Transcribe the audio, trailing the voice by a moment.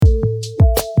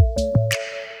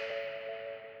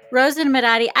Rose and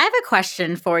Madadi, I have a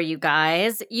question for you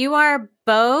guys. You are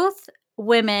both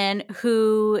women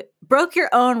who broke your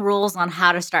own rules on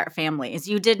how to start families.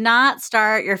 You did not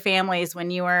start your families when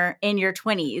you were in your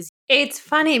 20s. It's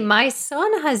funny. My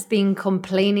son has been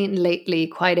complaining lately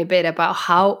quite a bit about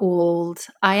how old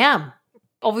I am.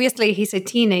 Obviously, he's a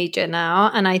teenager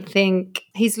now, and I think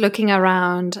he's looking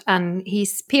around, and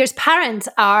his peers' parents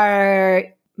are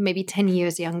maybe 10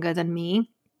 years younger than me.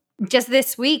 Just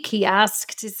this week, he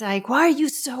asked, it's like, why are you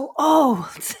so old?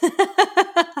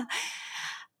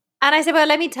 And I said, well,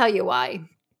 let me tell you why.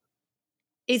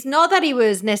 It's not that it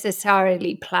was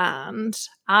necessarily planned.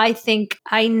 I think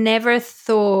I never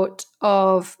thought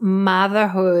of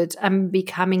motherhood and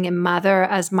becoming a mother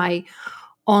as my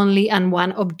only and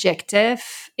one objective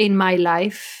in my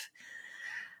life.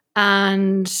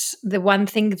 And the one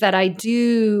thing that I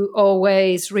do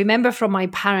always remember from my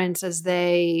parents as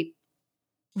they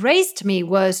raised me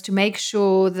was to make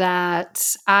sure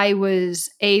that I was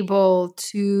able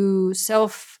to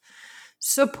self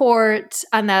support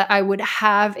and that I would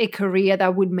have a career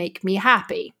that would make me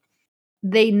happy.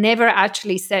 They never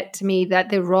actually said to me that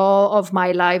the role of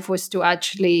my life was to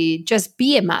actually just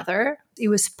be a mother. It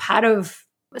was part of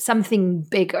something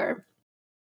bigger.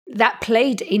 That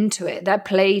played into it. That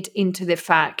played into the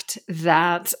fact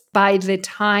that by the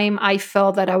time I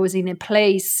felt that I was in a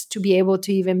place to be able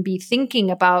to even be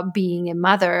thinking about being a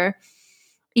mother,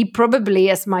 it probably,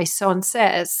 as my son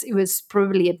says, it was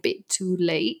probably a bit too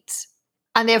late.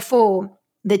 And therefore,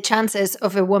 the chances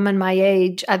of a woman my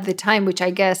age at the time, which I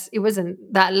guess it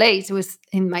wasn't that late, it was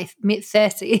in my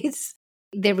mid-30s,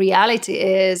 the reality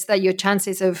is that your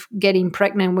chances of getting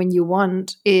pregnant when you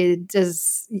want, it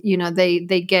does,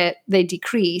 they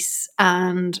decrease,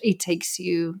 and it takes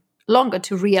you longer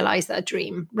to realize that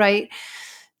dream, right?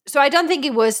 So I don't think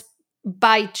it was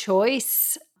by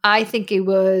choice. I think it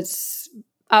was,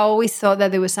 I always thought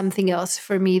that there was something else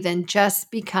for me than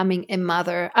just becoming a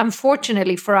mother.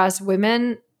 Unfortunately for us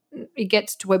women, it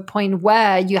gets to a point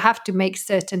where you have to make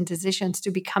certain decisions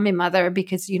to become a mother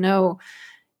because,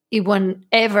 it won't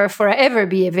ever forever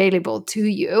be available to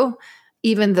you,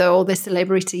 even though all the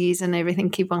celebrities and everything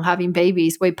keep on having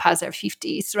babies way past their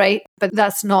 50s, right? But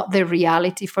that's not the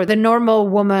reality for the normal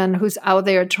woman who's out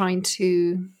there trying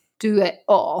to do it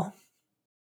all.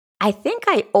 I think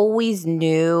I always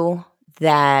knew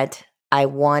that I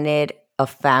wanted a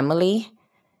family.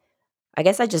 I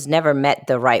guess I just never met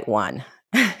the right one.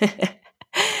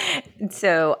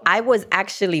 So I was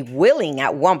actually willing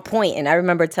at one point, and I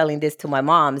remember telling this to my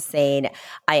mom, saying,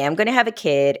 I am going to have a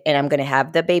kid and I'm going to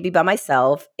have the baby by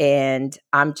myself, and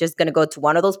I'm just going to go to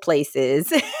one of those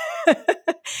places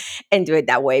and do it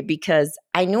that way, because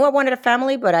I knew I wanted a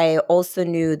family, but I also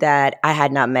knew that I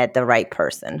had not met the right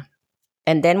person.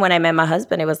 And then when I met my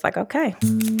husband, it was like, okay.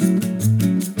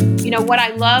 What I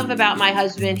love about my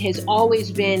husband has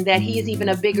always been that he is even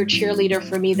a bigger cheerleader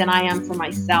for me than I am for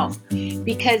myself,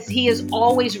 because he has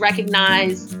always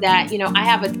recognized that, I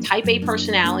have a type A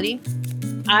personality.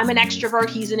 I'm an extrovert,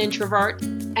 he's an introvert.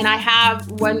 And I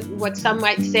have what some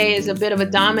might say is a bit of a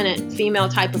dominant female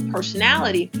type of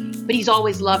personality, but he's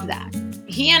always loved that.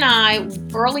 He and I,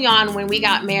 early on when we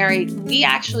got married, we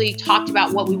actually talked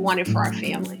about what we wanted for our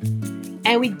family.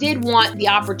 And we did want the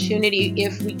opportunity,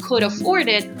 if we could afford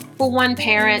it, for one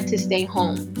parent to stay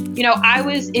home. I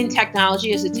was in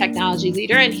technology as a technology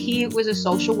leader, and he was a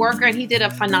social worker, and he did a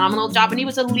phenomenal job, and he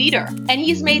was a leader. And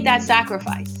he's made that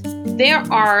sacrifice. There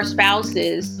are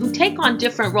spouses who take on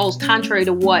different roles contrary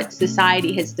to what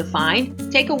society has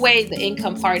defined. Take away the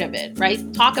income part of it,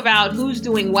 right? Talk about who's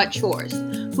doing what chores,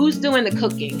 who's doing the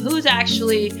cooking, who's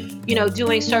actually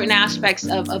doing certain aspects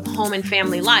of home and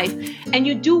family life, and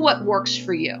you do what works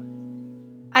for you.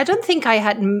 I don't think I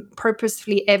had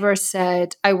purposefully ever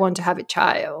said, I want to have a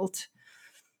child.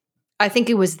 I think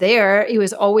it was there. It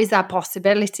was always that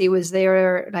possibility. It was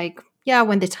there, like, yeah,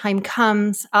 when the time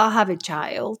comes, I'll have a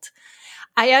child.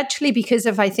 I actually, because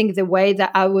of, I think, the way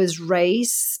that I was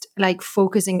raised, like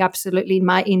focusing absolutely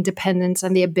my independence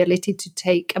and the ability to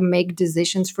take and make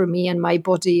decisions for me and my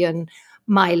body and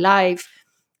my life,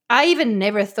 I even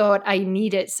never thought I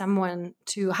needed someone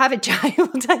to have a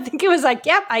child. I think it was like,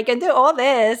 yep, I can do all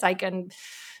this. I can,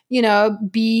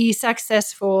 be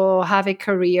successful, have a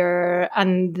career,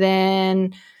 and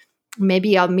then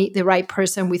maybe I'll meet the right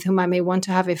person with whom I may want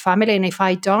to have a family. And if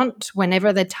I don't,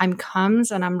 whenever the time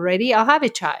comes and I'm ready, I'll have a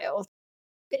child.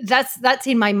 That's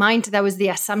in my mind. That was the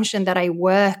assumption that I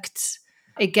worked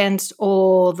against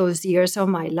all those years of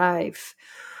my life.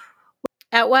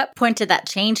 At what point did that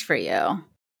change for you?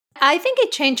 I think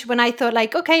it changed when I thought,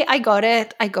 like, okay, I got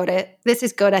it. This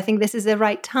is good. I think this is the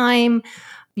right time.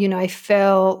 I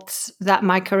felt that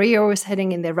my career was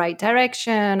heading in the right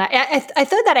direction. I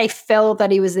thought that I felt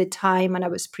that it was the time and I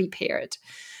was prepared.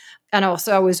 And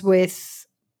also I was with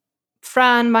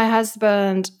Fran, my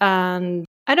husband, and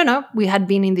I don't know, we had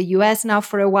been in the US now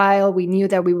for a while. We knew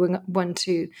that we would want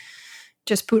to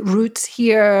just put roots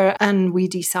here, and we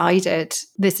decided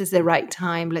this is the right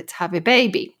time, let's have a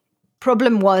baby.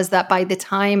 Problem was that by the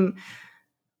time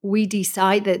we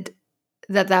decided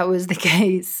that was the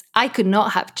case, I could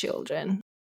not have children.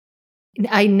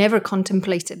 I never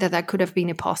contemplated that could have been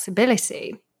a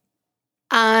possibility.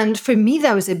 And for me,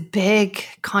 that was a big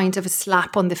kind of a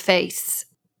slap on the face.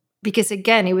 Because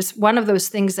again, it was one of those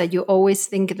things that you always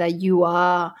think that you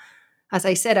are, as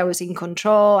I said, I was in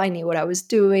control. I knew what I was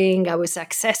doing. I was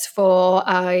successful.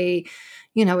 I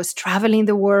was traveling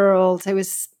the world. It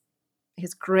was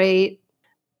great.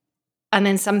 And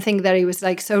then something that it was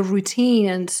like so routine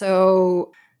and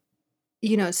so,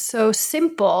 so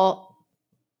simple.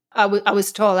 I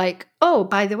was told like, oh,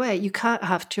 by the way, you can't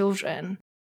have children.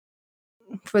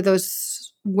 For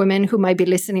those women who might be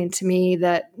listening to me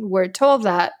that were told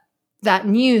that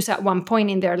news at one point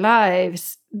in their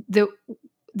lives,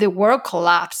 the world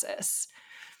collapses.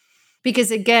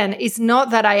 Because again, it's not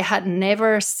that I had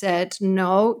never said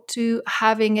no to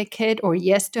having a kid or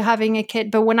yes to having a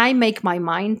kid, but when I make my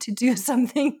mind to do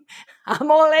something, I'm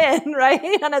all in, right?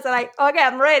 And I was like, okay,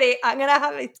 I'm ready. I'm going to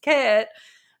have a kid.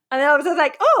 And then I was just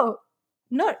like, oh,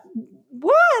 no,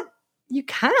 what? You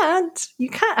can't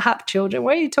have children.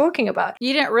 What are you talking about?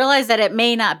 You didn't realize that it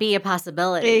may not be a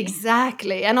possibility.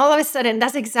 Exactly. And all of a sudden,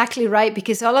 that's exactly right.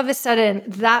 Because all of a sudden,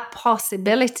 that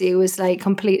possibility was like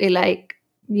completely like,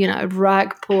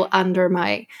 rug pull under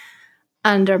my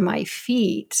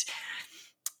feet.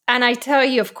 And I tell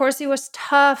you, of course, it was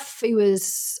tough. It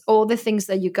was all the things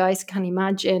that you guys can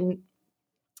imagine.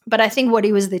 But I think what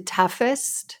it was the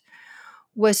toughest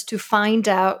was to find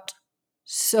out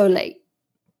so late.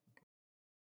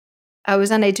 I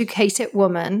was an educated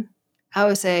woman. I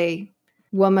was a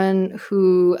woman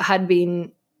who had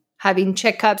been having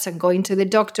checkups and going to the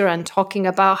doctor and talking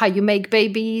about how you make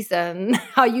babies and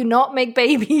how you not make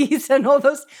babies and all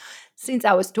those since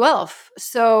I was 12.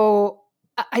 So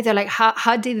I thought, like,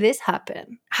 how did this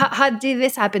happen? How did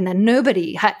this happen that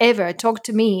nobody had ever talked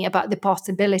to me about the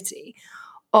possibility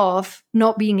of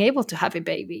not being able to have a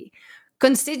baby,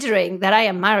 considering that I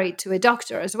am married to a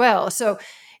doctor as well. So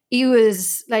it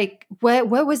was like, where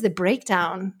was the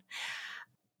breakdown?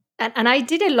 And I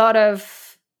did a lot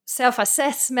of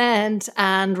self-assessment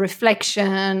and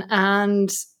reflection,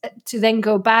 and to then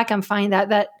go back and find out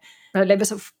that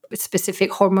levels of a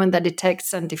specific hormone that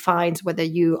detects and defines whether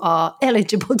you are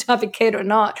eligible to have a kid or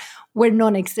not were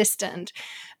non-existent.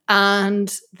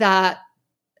 And that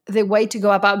the way to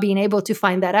go about being able to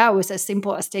find that out was as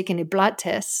simple as taking a blood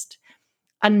test.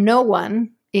 And no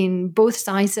one in both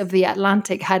sides of the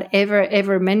Atlantic had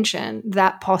ever mentioned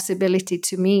that possibility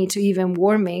to me, to even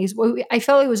warn me. I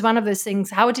felt it was one of those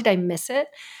things, how did I miss it?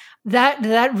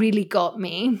 That really got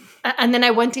me. And then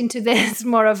I went into this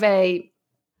more of a,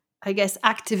 I guess,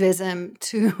 activism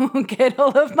to get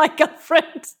all of my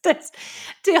girlfriends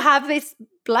to have these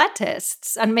blood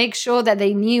tests and make sure that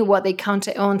they knew what they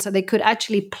counted on so they could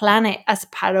actually plan it as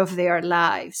part of their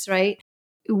lives, right?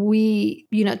 We,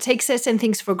 take certain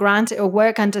things for granted or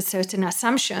work under certain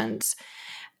assumptions.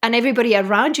 And everybody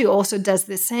around you also does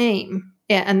the same.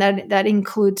 Yeah, and that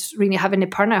includes really having a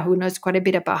partner who knows quite a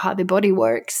bit about how the body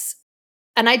works.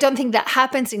 And I don't think that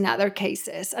happens in other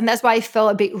cases. And that's why I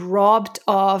felt a bit robbed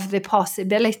of the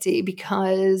possibility,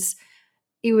 because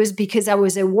it was because I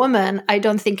was a woman. I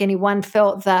don't think anyone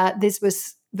felt that this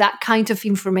was that kind of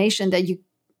information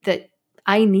that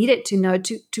I needed to know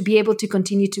to be able to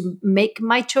continue to make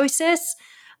my choices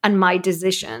and my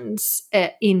decisions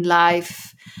in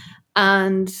life.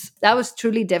 And that was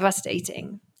truly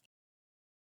devastating.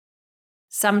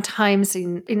 Sometimes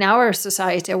in our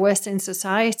society, Western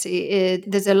society,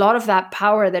 there's a lot of that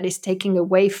power that is taken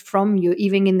away from you,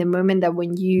 even in the moment that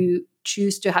when you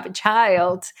choose to have a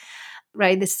child,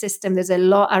 right? The system, there's a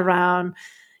lot around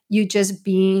you just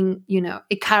being,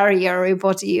 a carrier or a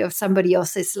body of somebody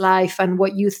else's life, and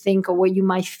what you think or what you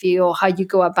might feel, how you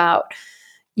go about,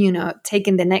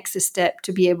 taking the next step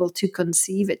to be able to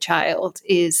conceive a child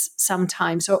is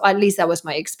sometimes, or at least that was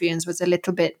my experience, was a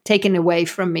little bit taken away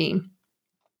from me.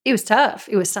 It was tough.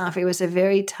 It was tough. It was a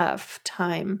very tough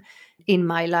time in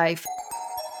my life.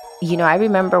 I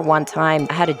remember one time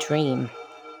I had a dream,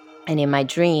 and in my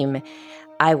dream,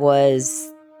 I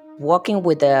was walking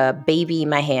with a baby in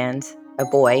my hand, a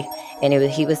boy, and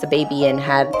he was the baby and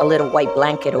had a little white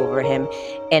blanket over him,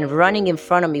 and running in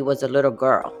front of me was a little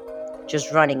girl.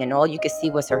 just running, and all you could see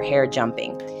was her hair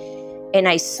jumping. And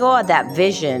I saw that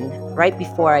vision right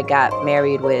before I got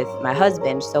married with my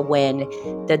husband. So when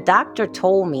the doctor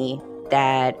told me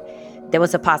that there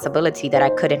was a possibility that I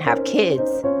couldn't have kids,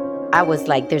 I was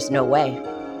like, there's no way.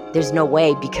 There's no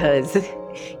way, because,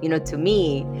 to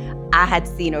me, I had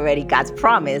seen already God's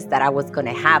promise that I was going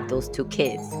to have those 2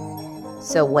 kids.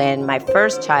 So when my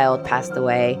first child passed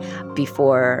away,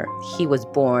 before he was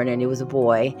born, and it was a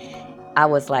boy, I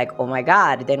was like, oh my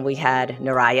God. Then we had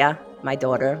Naraya, my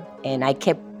daughter, and I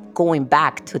kept going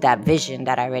back to that vision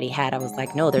that I already had. I was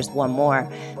like, no, there's one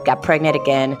more. Got pregnant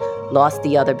again, lost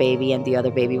the other baby, and the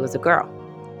other baby was a girl.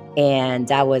 And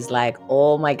I was like,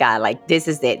 oh my God, like, this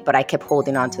is it. But I kept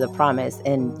holding on to the promise.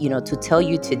 And, to tell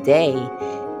you today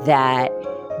that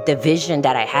the vision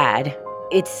that I had,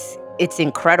 it's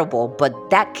incredible. But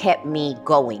that kept me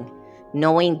going,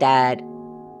 knowing that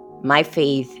my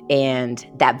faith and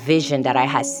that vision that I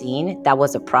had seen, that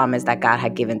was a promise that God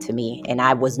had given to me. And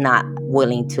I was not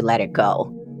willing to let it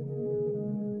go.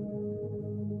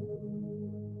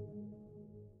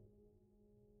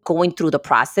 Going through the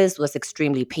process was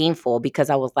extremely painful,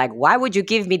 because I was like, why would you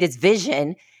give me this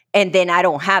vision and then I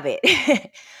don't have it?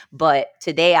 But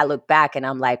today I look back and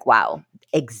I'm like, wow,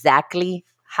 exactly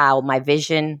how my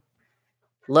vision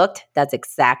looked, that's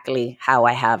exactly how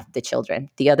I have the children.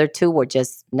 The other 2 were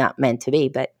just not meant to be,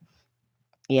 but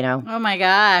Oh my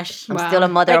gosh. I'm still a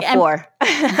mother of 4.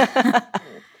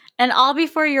 And all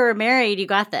before you were married, you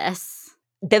got this.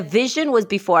 The vision was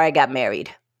before I got married.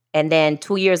 And then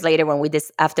 2 years later,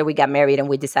 after we got married and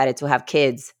we decided to have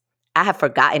kids, I had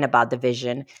forgotten about the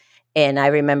vision. And I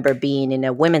remember being in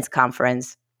a women's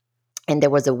conference, and there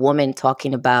was a woman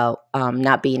talking about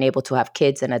not being able to have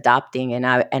kids and adopting. And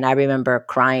I remember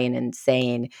crying and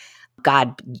saying,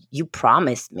 God, you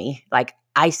promised me. Like,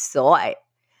 I saw it.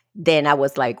 Then I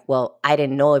was like, well, I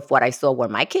didn't know if what I saw were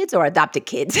my kids or adopted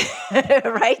kids,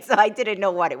 right? So I didn't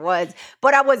know what it was,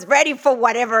 but I was ready for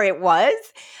whatever it was.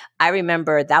 I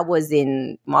remember that was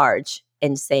in March,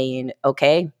 and saying,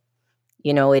 okay,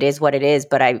 it is what it is,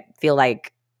 but I feel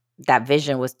like that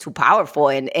vision was too powerful,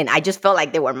 and I just felt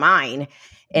like they were mine.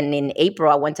 And in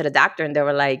April, I went to the doctor, and they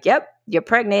were like, yep, you're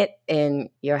pregnant and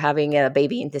you're having a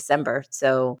baby in December.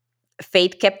 So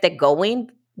faith kept it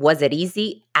going. Was it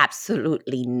easy?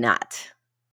 Absolutely not.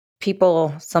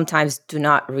 People sometimes do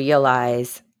not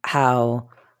realize how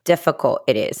difficult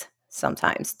it is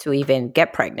sometimes to even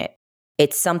get pregnant.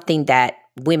 It's something that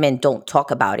women don't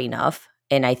talk about enough.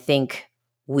 And I think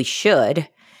we should,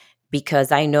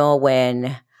 because I know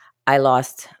when I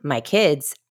lost my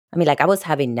kids, I was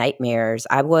having nightmares.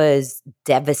 I was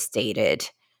devastated.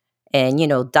 And,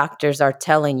 doctors are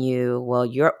telling you, well,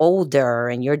 you're older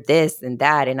and you're this and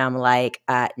that. And I'm like,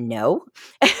 no,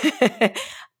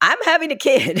 I'm having a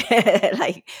kid.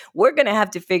 Like, we're going to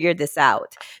have to figure this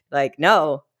out. Like,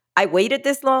 no, I waited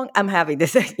this long. I'm having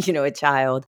this, a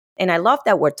child. And I love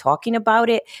that we're talking about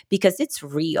it, because it's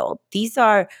real. These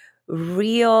are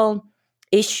real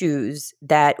issues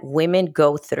that women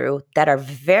go through that are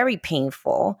very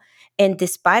painful. And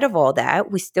despite of all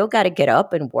that, we still got to get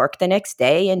up and work the next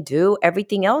day and do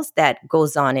everything else that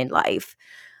goes on in life.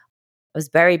 I was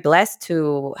very blessed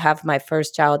to have my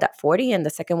first child at 40 and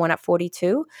the second one at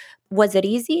 42. Was it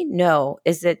easy? No.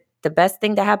 Is it the best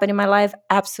thing that happened in my life?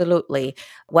 Absolutely.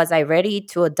 Was I ready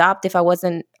to adopt if I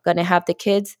wasn't going to have the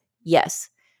kids? Yes.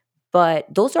 But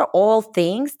those are all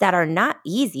things that are not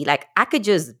easy. Like, I could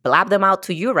just blab them out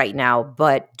to you right now.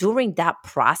 But during that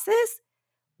process,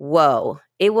 whoa,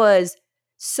 it was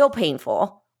so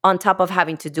painful, on top of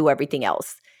having to do everything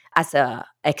else. As a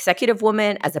executive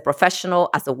woman, as a professional,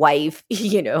 as a wife,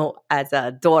 as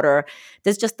a daughter,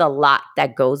 there's just a lot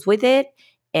that goes with it.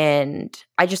 And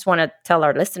I just want to tell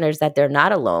our listeners that they're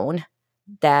not alone,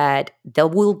 that they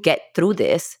will get through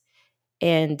this.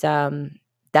 And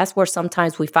that's where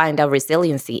sometimes we find our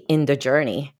resiliency in the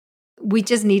journey. We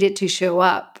just needed to show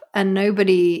up, and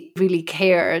nobody really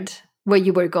cared what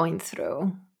you were going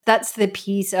through. That's the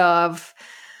piece of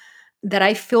that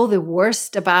I feel the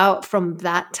worst about from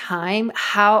that time,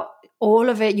 how all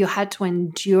of it, you had to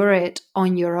endure it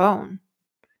on your own.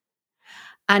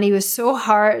 And it was so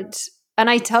hard. And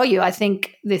I tell you, I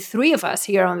think the 3 of us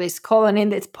here on this call and in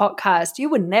this podcast, you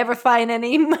would never find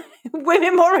any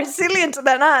women more resilient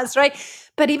than us, right?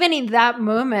 But even in that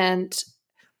moment,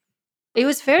 it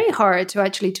was very hard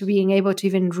to being able to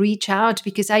even reach out,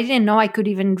 because I didn't know I could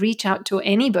even reach out to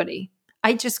anybody.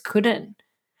 I just couldn't.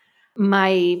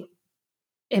 My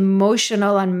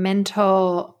emotional and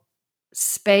mental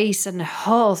space and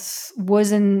health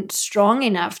wasn't strong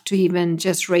enough to even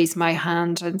just raise my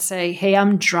hand and say, hey,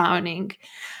 I'm drowning.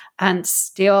 And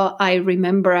still, I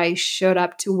remember I showed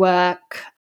up to work.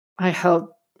 I held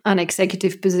an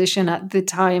executive position at the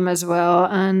time as well,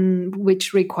 and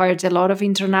which required a lot of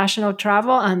international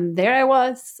travel. And there I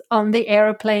was on the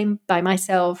airplane by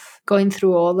myself going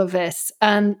through all of this.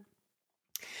 And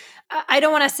I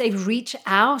don't want to say reach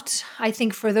out. I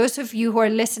think for those of you who are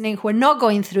listening who are not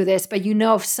going through this, but you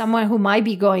know of someone who might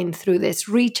be going through this,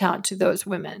 reach out to those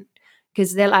women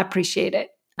because they'll appreciate it.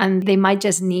 And they might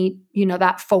just need,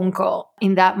 that phone call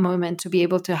in that moment to be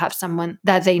able to have someone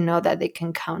that they know that they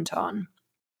can count on.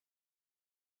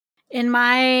 In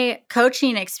my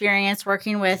coaching experience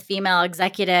working with female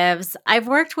executives, I've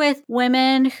worked with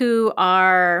women who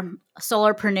are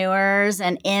solopreneurs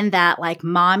and in that like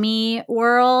mommy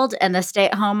world and the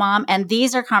stay-at-home mom. And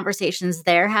these are conversations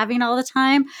they're having all the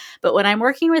time. But when I'm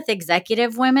working with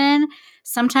executive women,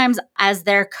 sometimes as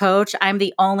their coach, I'm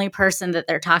the only person that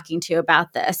they're talking to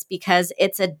about this because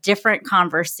it's a different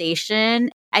conversation.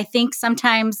 I think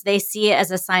sometimes they see it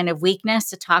as a sign of weakness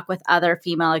to talk with other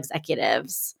female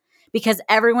executives, because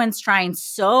everyone's trying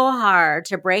so hard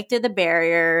to break through the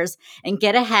barriers and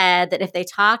get ahead that if they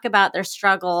talk about their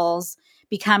struggles,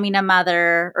 becoming a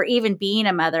mother or even being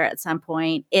a mother at some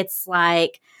point, it's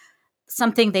like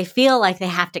something they feel like they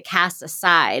have to cast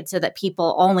aside so that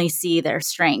people only see their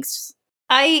strengths.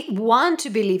 I want to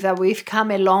believe that we've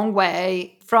come a long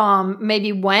way from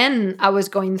maybe when I was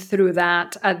going through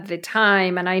that at the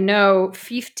time. And I know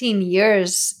 15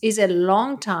 years is a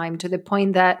long time, to the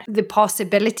point that the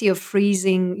possibility of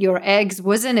freezing your eggs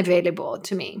wasn't available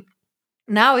to me.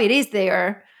 Now it is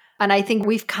there. And I think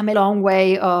we've come a long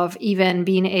way of even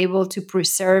being able to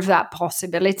preserve that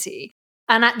possibility.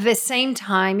 And at the same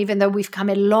time, even though we've come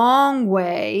a long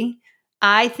way,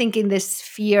 I think in this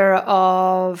sphere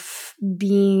of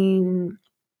being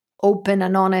open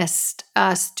and honest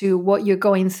as to what you're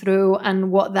going through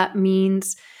and what that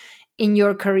means in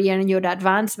your career and your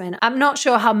advancement, I'm not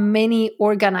sure how many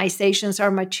organizations are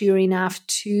mature enough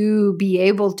to be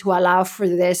able to allow for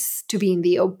this to be in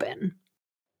the open.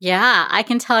 Yeah, I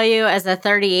can tell you as a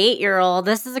 38-year-old,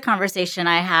 this is a conversation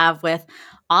I have with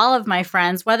all of my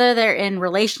friends, whether they're in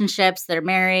relationships, they're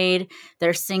married,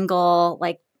 they're single,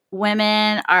 like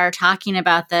women are talking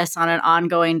about this on an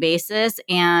ongoing basis.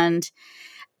 And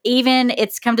even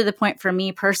it's come to the point for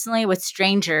me personally with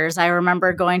strangers. I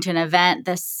remember going to an event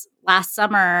this last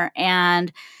summer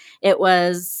and it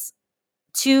was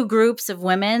two groups of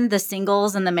women, the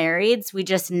singles and the marrieds. We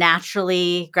just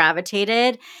naturally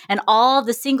gravitated. And all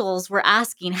the singles were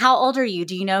asking, how old are you?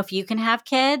 Do you know if you can have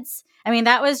kids? I mean,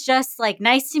 that was just like,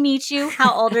 nice to meet you.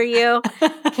 How old are you?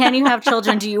 Can you have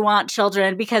children? Do you want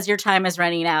children? Because your time is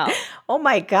running out. Oh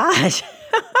my gosh.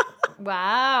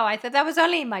 Wow, I thought that was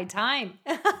only in my time.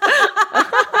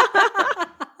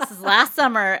 This is last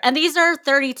summer. And these are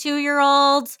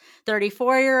 32-year-olds,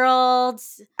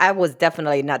 34-year-olds. I was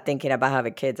definitely not thinking about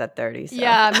having kids at 30. So.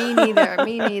 Yeah, me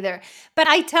neither. But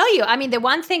I tell you, I mean, the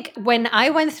one thing, when I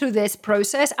went through this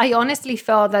process, I honestly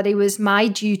felt that it was my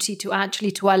duty to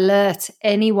actually to alert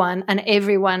anyone and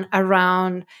everyone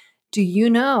around, do you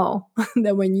know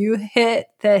that when you hit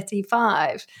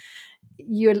 35,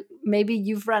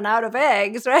 you've run out of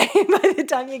eggs, right? By the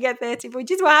time you get 30, which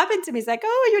is what happened to me. It's like,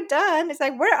 oh, you're done. It's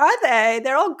like, where are they?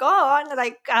 They're all gone.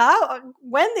 Like,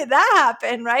 when did that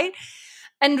happen, right?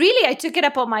 And really, I took it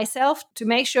upon myself to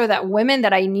make sure that women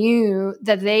that I knew,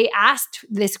 that they asked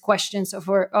these questions of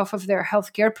their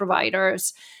healthcare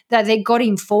providers, that they got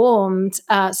informed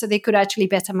so they could actually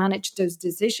better manage those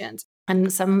decisions.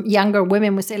 And some younger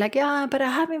women would say like, yeah, but I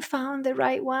haven't found the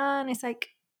right one. It's like,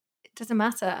 it doesn't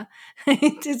matter.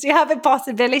 You have a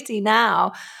possibility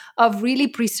now of really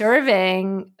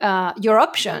preserving your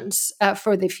options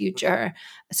for the future.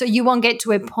 So you won't get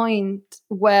to a point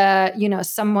where,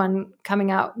 someone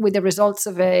coming out with the results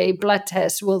of a blood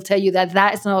test will tell you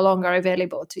that is no longer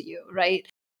available to you, right?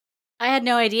 I had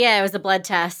no idea it was a blood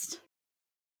test.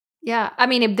 Yeah. I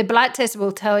mean, if the blood test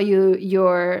will tell you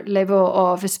your level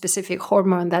of a specific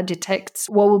hormone that detects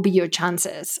what will be your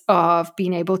chances of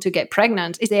being able to get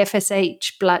pregnant, it's the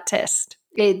FSH blood test.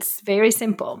 It's very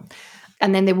simple.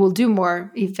 And then they will do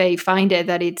more if they find it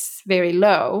that it's very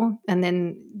low, and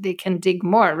then they can dig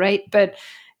more, right? But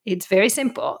it's very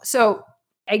simple. So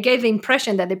I gave the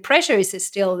impression that the pressure is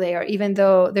still there, even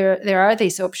though there are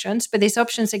these options. But these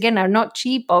options, again, are not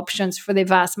cheap options for the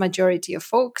vast majority of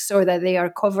folks, or that they are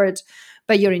covered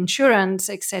by your insurance,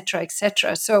 et cetera, et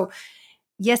cetera. So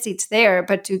yes, it's there,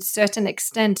 but to a certain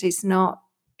extent, it's not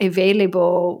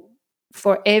available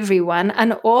for everyone.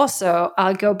 And also,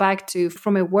 I'll go back to,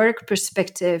 from a work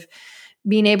perspective,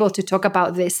 being able to talk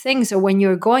about these things. So when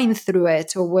you're going through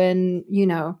it, or when,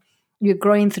 you're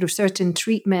going through certain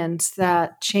treatments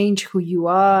that change who you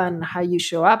are and how you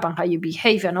show up and how you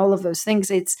behave and all of those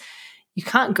things. You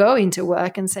can't go into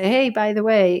work and say, hey, by the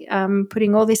way, I'm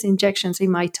putting all these injections in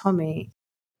my tummy.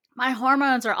 My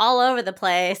hormones are all over the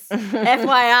place.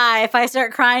 FYI, if I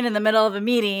start crying in the middle of a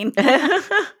meeting.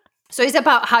 So it's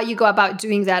about how you go about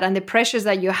doing that and the pressures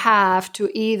that you have to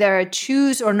either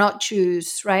choose or not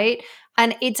choose, right?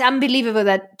 And it's unbelievable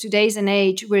that today's an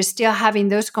age, we're still having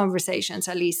those conversations,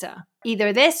 Alisa.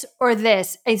 Either this or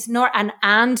this. It's not an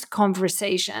and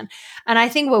conversation. And I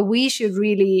think what we should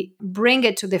really bring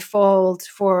it to the fold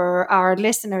for our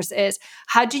listeners is,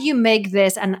 how do you make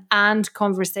this an and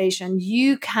conversation?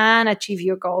 You can achieve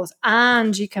your goals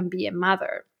and you can be a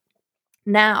mother.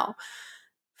 Now,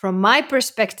 from my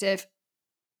perspective,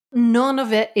 none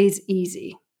of it is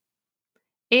easy.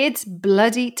 It's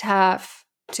bloody tough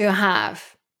to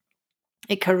have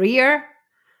a career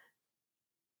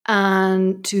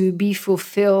and to be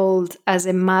fulfilled as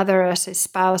a mother, as a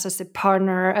spouse, as a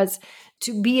partner, as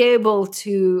to be able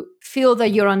to feel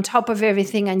that you're on top of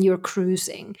everything and you're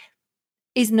cruising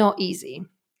is not easy.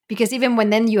 Because even when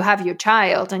then you have your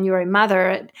child and you're a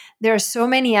mother, there are so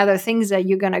many other things that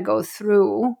you're going to go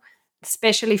through,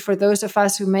 especially for those of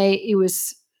us it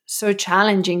was so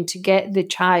challenging to get the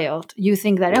child. You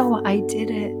think that, oh, I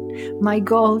did it. My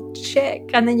goal, check.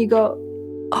 And then you go,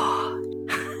 oh.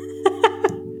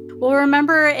 Well,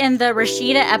 remember in the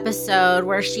Rashida episode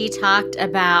where she talked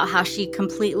about how she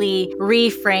completely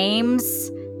reframes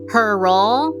her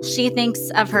role? She thinks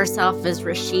of herself as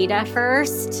Rashida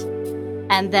first,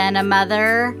 and then a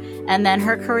mother, and then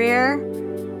her career.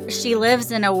 She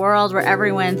lives in a world where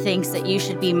everyone thinks that you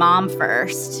should be mom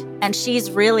first. And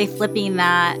she's really flipping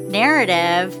that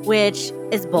narrative, which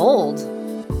is bold.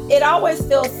 It always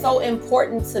feels so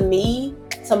important to me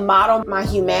to model my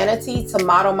humanity, to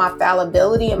model my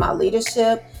fallibility and my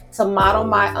leadership, to model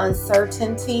my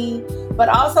uncertainty, but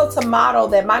also to model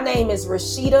that my name is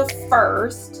Rashida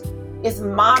first, it's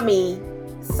mommy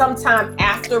sometime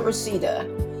after Rashida,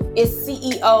 it's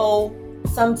CEO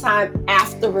sometime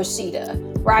after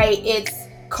Rashida, right? It's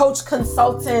coach,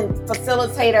 consultant,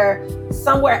 facilitator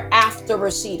somewhere after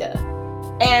Rashida.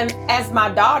 And as my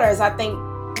daughters, I think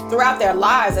throughout their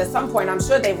lives, at some point, I'm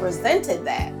sure they've resented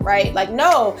that, right? Like,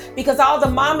 no, because all the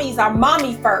mommies are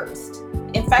mommy first.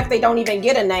 In fact, they don't even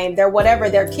get a name. They're whatever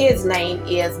their kid's name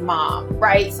is, mom,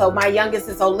 right? So my youngest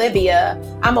is Olivia.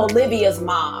 I'm Olivia's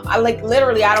mom. I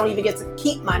don't even get to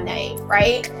keep my name,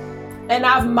 right? And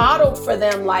I've modeled for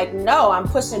them like, no, I'm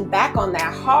pushing back on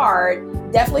that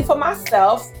hard, definitely for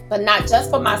myself, but not just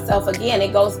for myself. Again,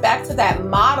 it goes back to that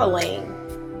modeling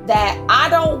that I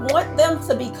don't want them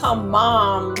to become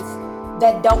moms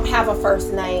that don't have a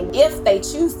first name if they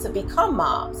choose to become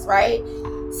moms, right?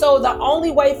 So the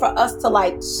only way for us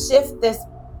to shift this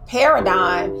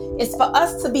paradigm is for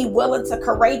us to be willing to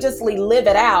courageously live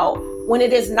it out when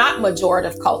it is not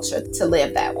majorative culture to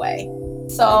live that way.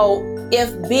 So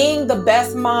if being the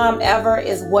best mom ever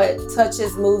is what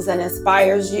touches, moves, and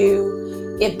inspires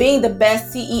you, if being the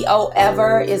best CEO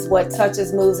ever is what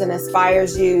touches, moves, and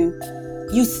inspires you,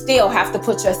 you still have to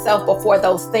put yourself before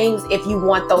those things if you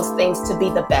want those things to be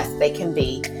the best they can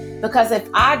be. Because if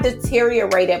I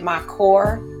deteriorate at my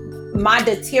core, my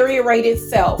deteriorated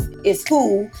self is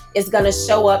who is going to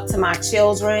show up to my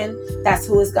children. That's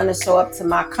who is going to show up to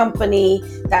my company.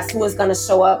 That's who is going to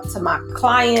show up to my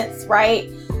clients, right?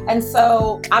 And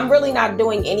so I'm really not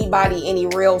doing anybody any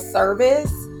real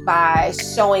service by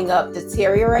showing up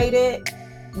deteriorated.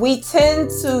 We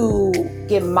tend to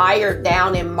get mired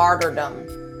down in martyrdom.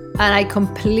 And I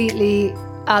completely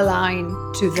align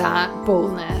to that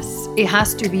boldness. It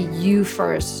has to be you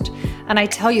first. And I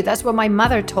tell you, that's what my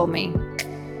mother told me.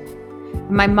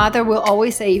 My mother will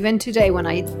always say, even today when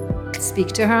I speak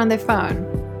to her on the phone,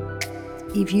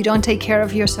 if you don't take care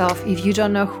of yourself, if you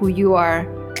don't know who you are,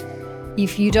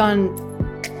 if you don't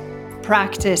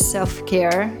practice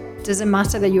self-care, doesn't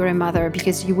matter that you're a mother,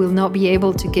 because you will not be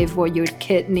able to give what your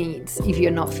kid needs if you're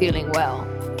not feeling well.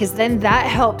 Because then that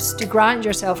helps to ground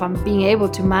yourself and being able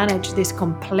to manage this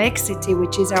complexity,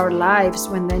 which is our lives,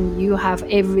 when then you have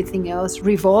everything else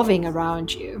revolving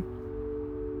around you.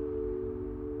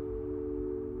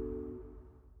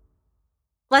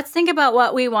 Let's think about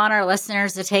what we want our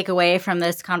listeners to take away from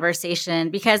this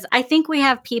conversation, because I think we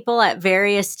have people at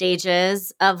various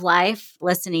stages of life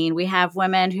listening. We have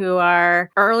women who are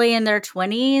early in their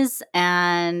 20s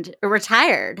and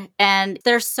retired. And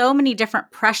there's so many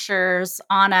different pressures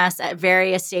on us at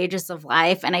various stages of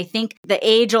life. And I think the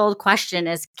age-old question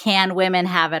is, can women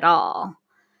have it all?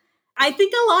 I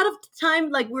think a lot of the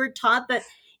time, we're taught that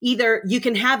either you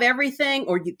can have everything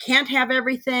or you can't have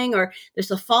everything, or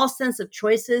there's a false sense of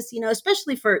choices,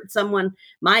 especially for someone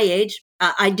my age.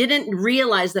 I didn't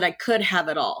realize that I could have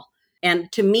it all.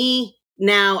 And to me,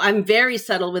 now I'm very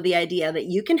settled with the idea that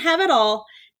you can have it all,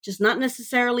 just not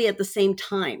necessarily at the same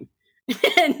time.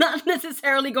 And not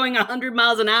necessarily going 100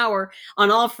 miles an hour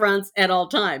on all fronts at all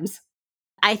times.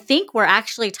 I think we're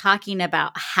actually talking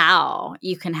about how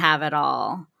you can have it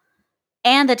all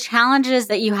and the challenges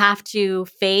that you have to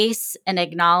face and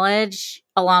acknowledge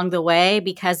along the way.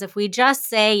 Because if we just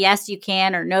say, yes, you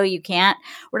can, or no, you can't,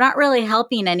 we're not really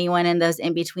helping anyone in those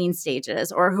in-between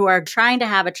stages, or who are trying to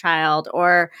have a child,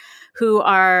 or who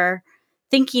are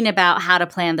thinking about how to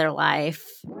plan their life.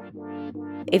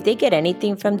 If they get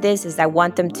anything from this, is I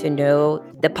want them to know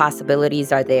the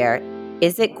possibilities are there.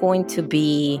 Is it going to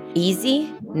be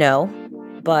easy? No.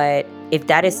 But if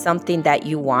that is something that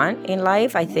you want in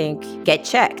life, I think get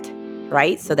checked,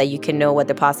 right? So that you can know what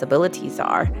the possibilities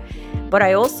are. But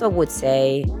I also would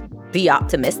say be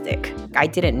optimistic. I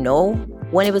didn't know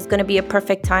when it was going to be a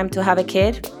perfect time to have a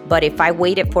kid. But if I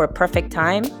waited for a perfect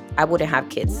time, I wouldn't have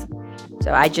kids.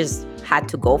 So I just had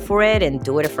to go for it and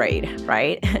do it afraid,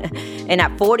 right? And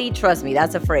at 40, trust me,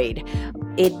 that's afraid.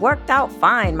 It worked out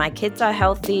fine. My kids are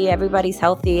healthy. Everybody's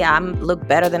healthy. I look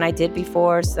better than I did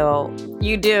before. So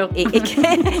you do. It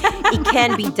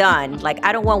can be done. Like,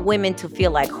 I don't want women to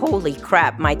feel like, holy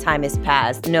crap, my time is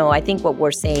past. No, I think what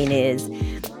we're saying is,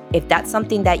 if that's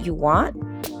something that you want,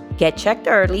 get checked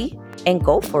early and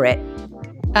go for it.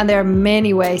 And there are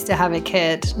many ways to have a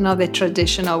kid, not the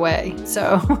traditional way.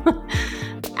 So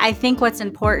I think what's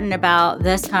important about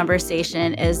this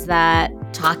conversation is that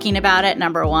talking about it,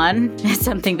 number one, is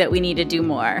something that we need to do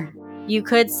more. You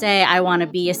could say, I want to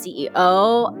be a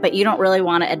CEO, but you don't really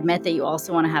want to admit that you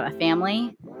also want to have a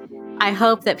family. I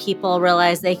hope that people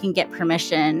realize they can get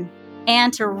permission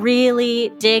and to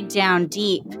really dig down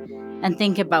deep and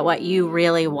think about what you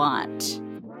really want.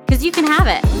 Because you can have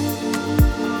it.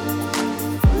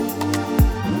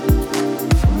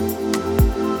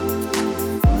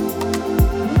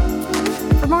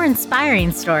 For more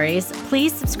inspiring stories,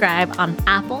 please subscribe on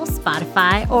Apple,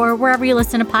 Spotify, or wherever you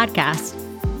listen to podcasts.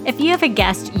 If you have a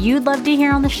guest you'd love to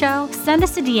hear on the show, send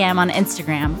us a DM on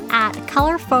Instagram at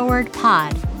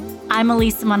ColorForwardPod. I'm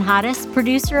Elisa Monjadas,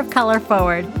 producer of Color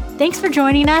Forward. Thanks for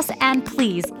joining us, and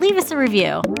please leave us a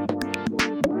review.